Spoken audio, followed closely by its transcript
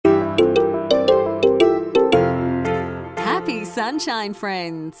Sunshine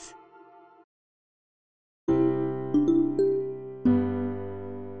Friends.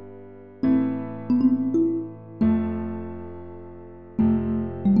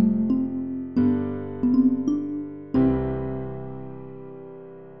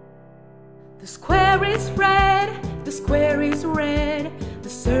 The square is red, the square is red, the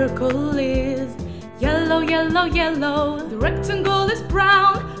circle is yellow, yellow, yellow. The rectangle is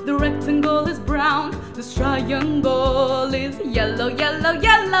brown, the rectangle is brown, this triangle is yellow, yellow,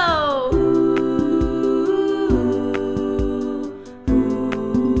 yellow.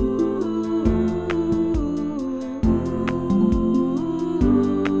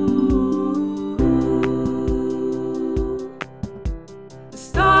 The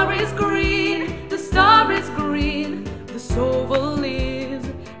star is green, the star is green, this oval is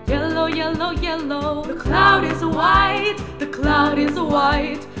yellow, yellow, yellow. The cloud is white, the cloud is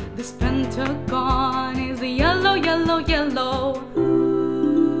white, this pentagon is yellow, yellow, yellow.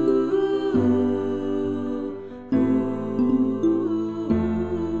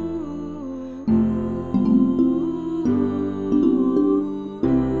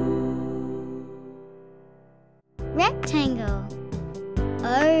 Rectangle,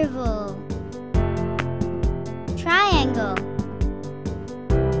 oval, triangle,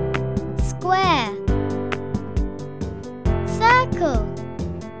 square, circle,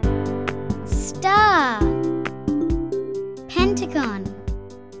 star, pentagon,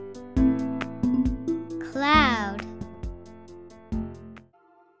 cloud.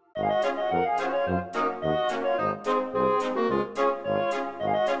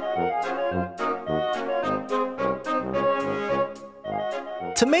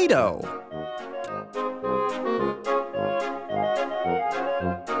 Tomato.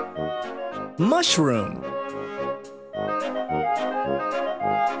 Mushroom.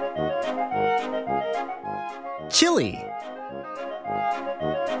 Chili.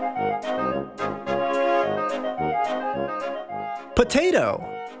 Potato.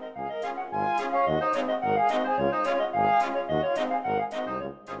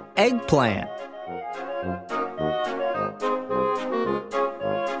 Eggplant.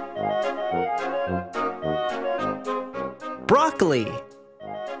 Broccoli.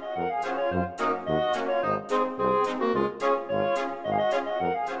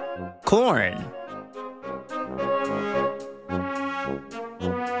 Corn.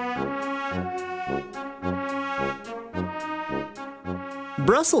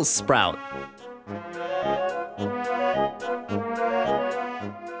 Brussels sprout.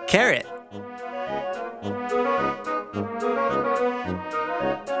 Carrot.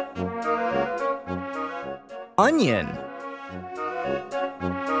 Onion.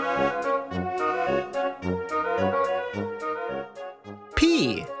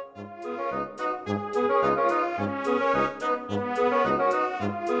 Pea.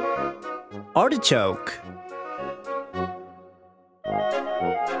 Artichoke.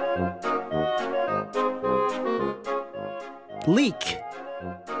 Leek.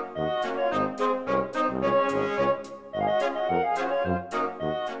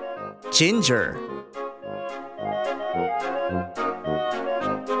 Ginger.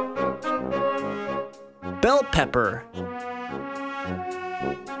 Bell pepper.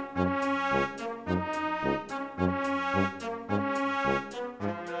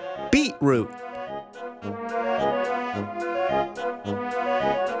 Beetroot.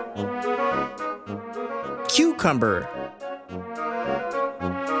 Cucumber.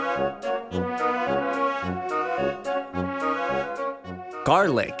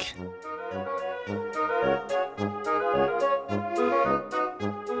 Garlic.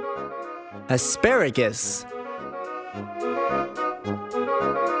 Asparagus.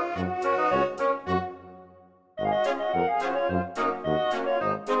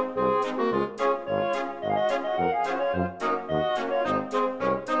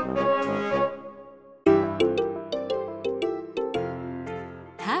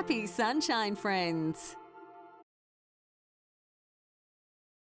 Happy Sunshine Friends.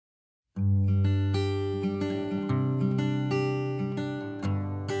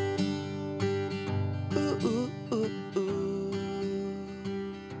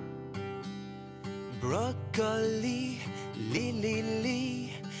 Broccoli,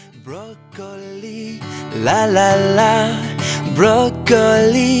 li, broccoli, la la,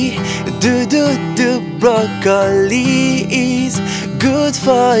 broccoli, do, broccoli is good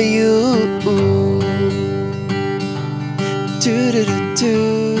for you. Do,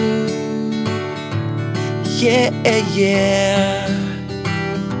 yeah.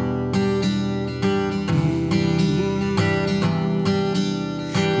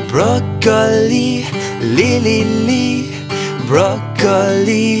 Broccoli, li,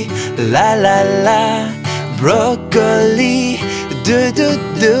 broccoli, la la la, broccoli, do do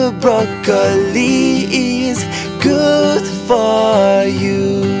do, broccoli is good for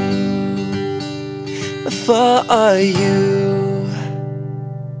you, for you.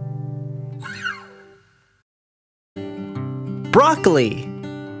 Broccoli.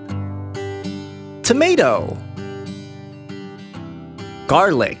 Tomato.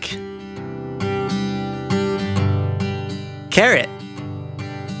 Garlic. Carrot.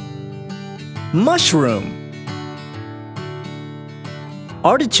 Mushroom.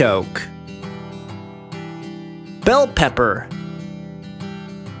 Artichoke. Bell pepper.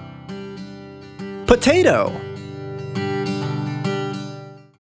 Potato.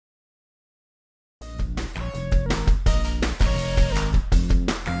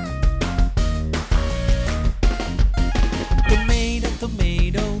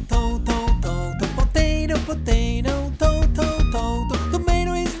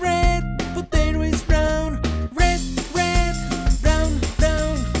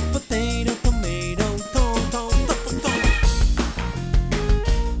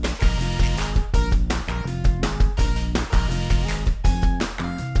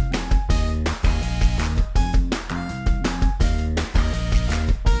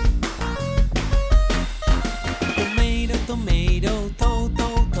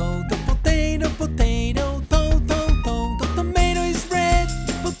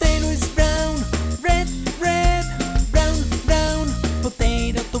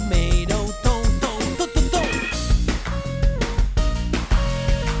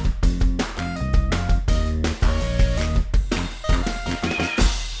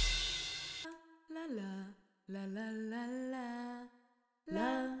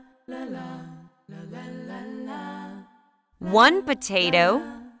 One potato,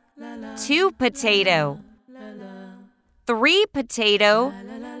 two potato, three potato,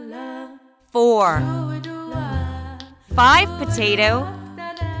 four, five potato,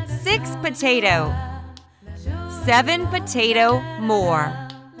 six potato, seven potato more.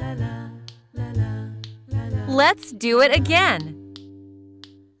 Let's do it again.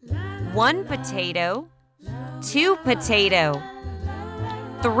 One potato, two potato,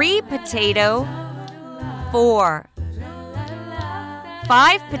 three potato, four,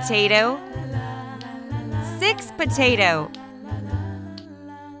 five potato, six potato,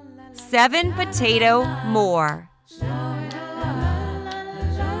 seven potato more.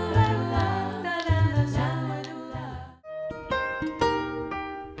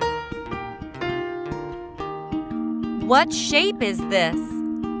 What shape is this?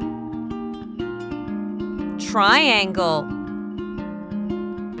 Triangle,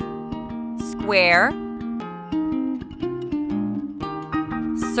 square,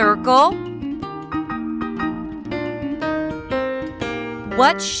 circle.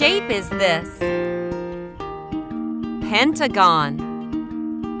 What shape is this? Pentagon,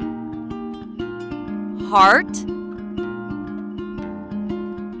 heart,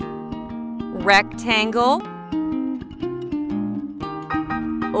 rectangle,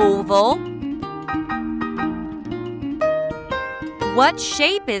 oval. What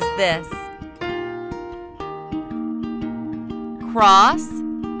shape is this? Cross,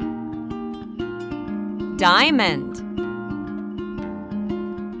 diamond,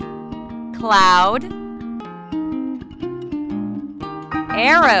 cloud,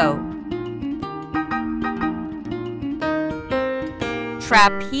 arrow,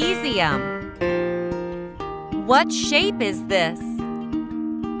 trapezium. What shape is this?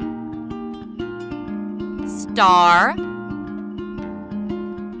 Star,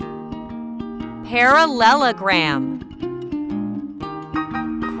 parallelogram,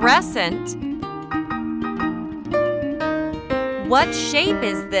 crescent. What shape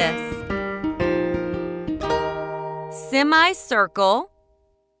is this? Semicircle,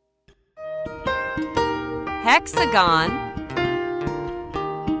 hexagon,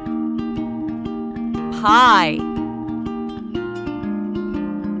 pie.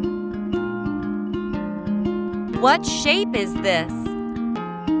 What shape is this?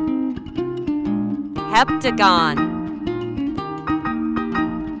 Heptagon,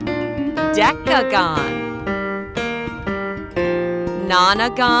 decagon,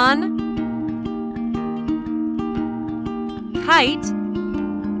 nonagon, kite,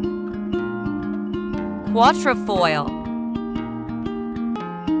 quatrefoil,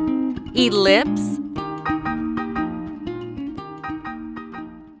 ellipse.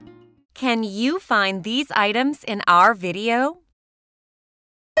 Can you find these items in our video?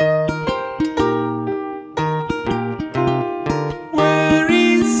 Where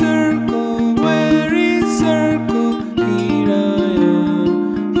is circle? Where is circle? Here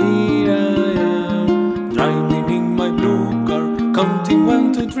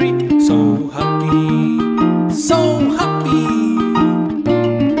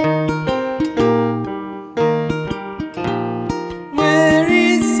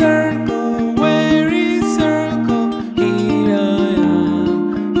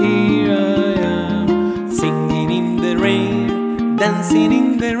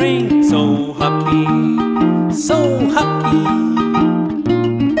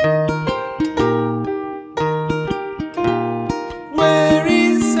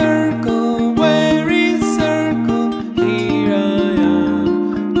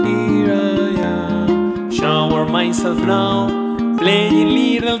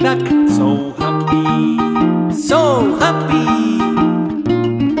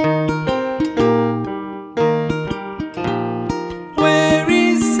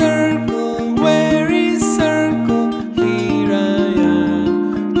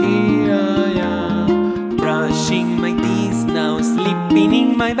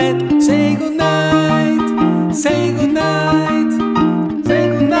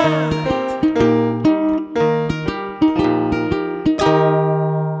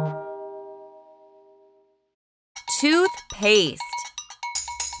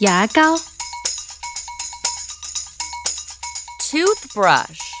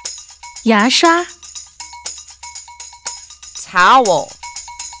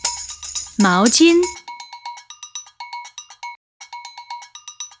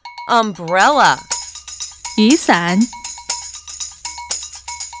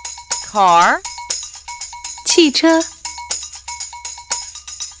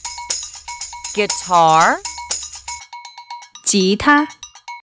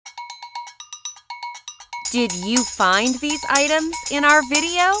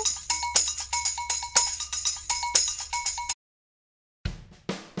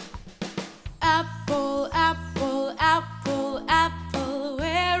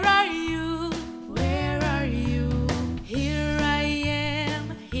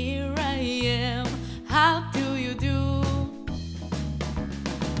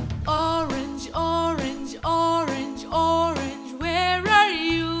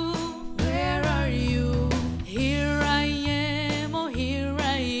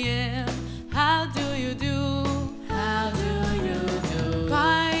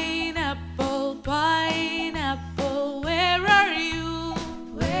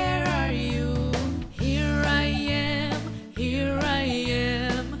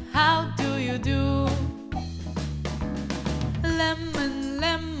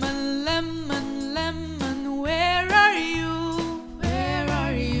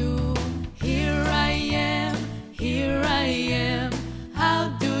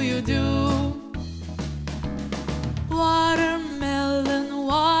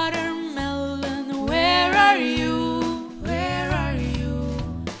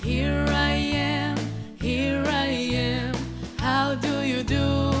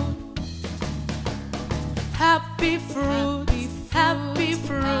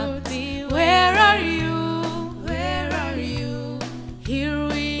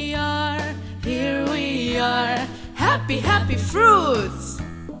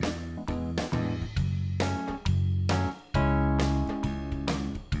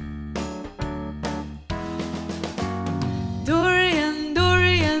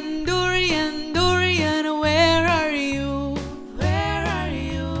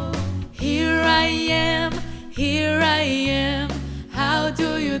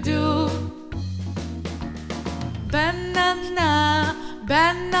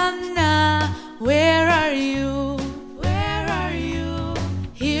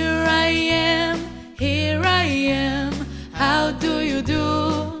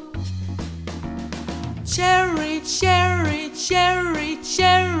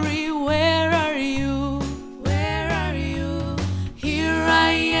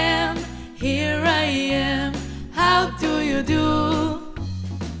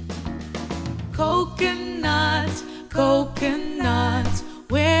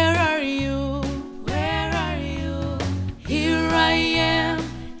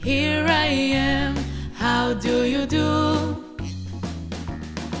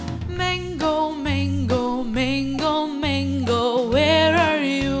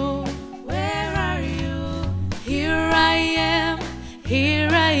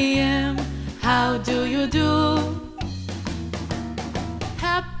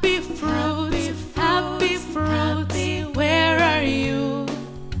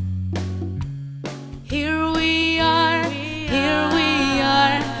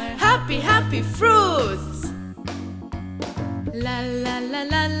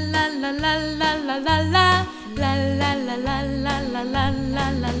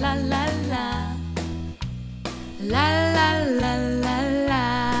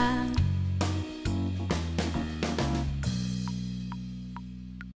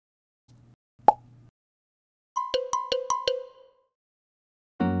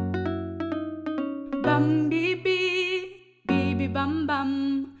bum bum,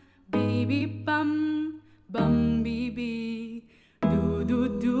 baby bum, bum bee. Do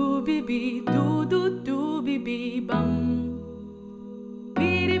do do bee, do do do bee bum.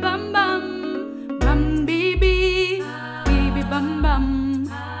 Beady bum bum, bum bee, bum bum,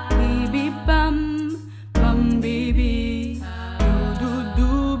 bee bum, bum bee. Do do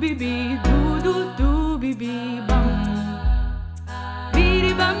do bee, do do do bee bum.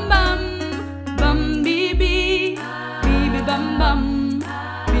 Beady bum bum, bum bee, bum bum,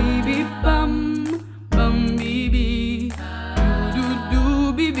 bee bum, bum bee. Do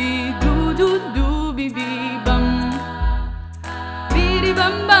do bee, do do do bee bum. Beady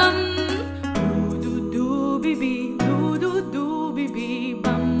bum bum, do do do bee, do do do bee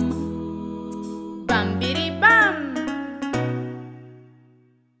bum. Bum biddy bum.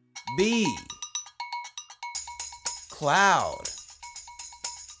 B. Cloud.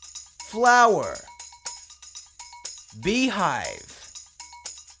 Flower. Beehive.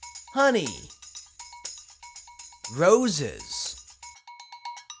 Honey. Roses.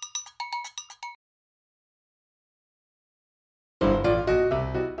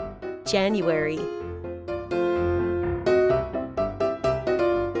 January,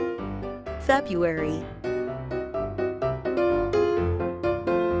 February,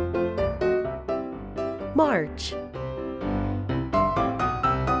 March,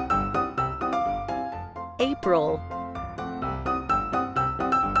 April,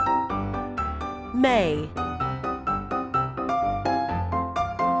 May,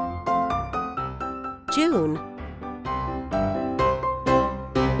 June,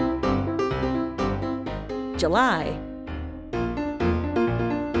 July,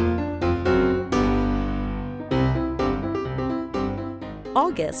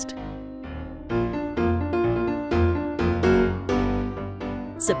 August,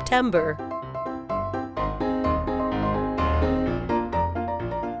 September,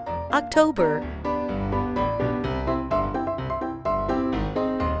 October,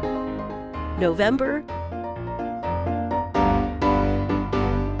 November,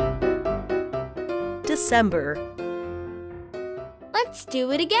 December. Let's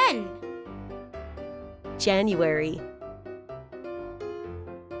do it again. January,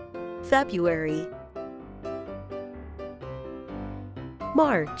 February,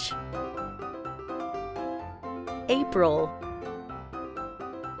 March, April,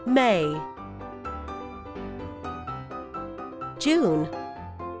 May, June,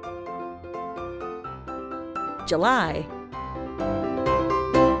 July,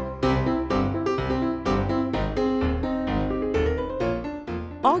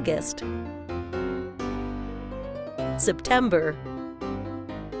 August, September,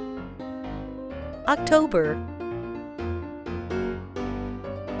 October,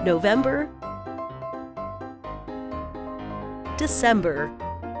 November, December.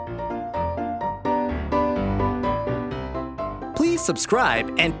 Please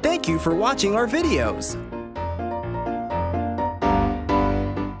subscribe and thank you for watching our videos.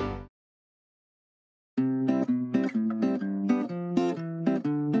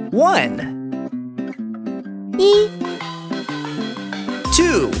 One, 一、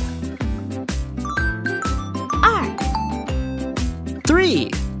 two, 二、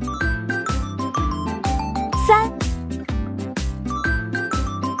 three, 三、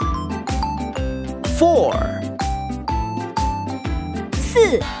 four,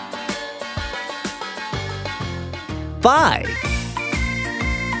 四、 five,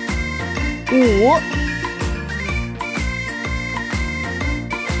 五、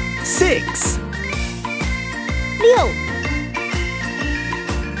 six, 六、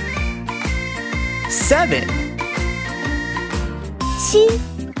 seven, 七、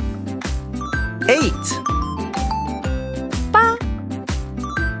 eight, 八、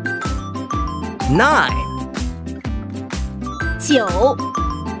 nine, 九、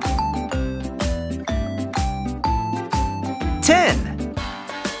 10.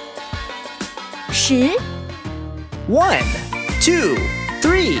 十、 1, 2,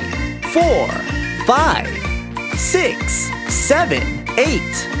 3, 4, 5, 6, 7, 8,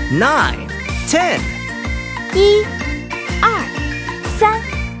 9, 10. 一、二、三、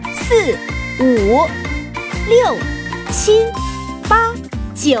四、五、六、七、八、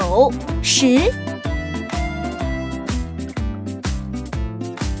九、十。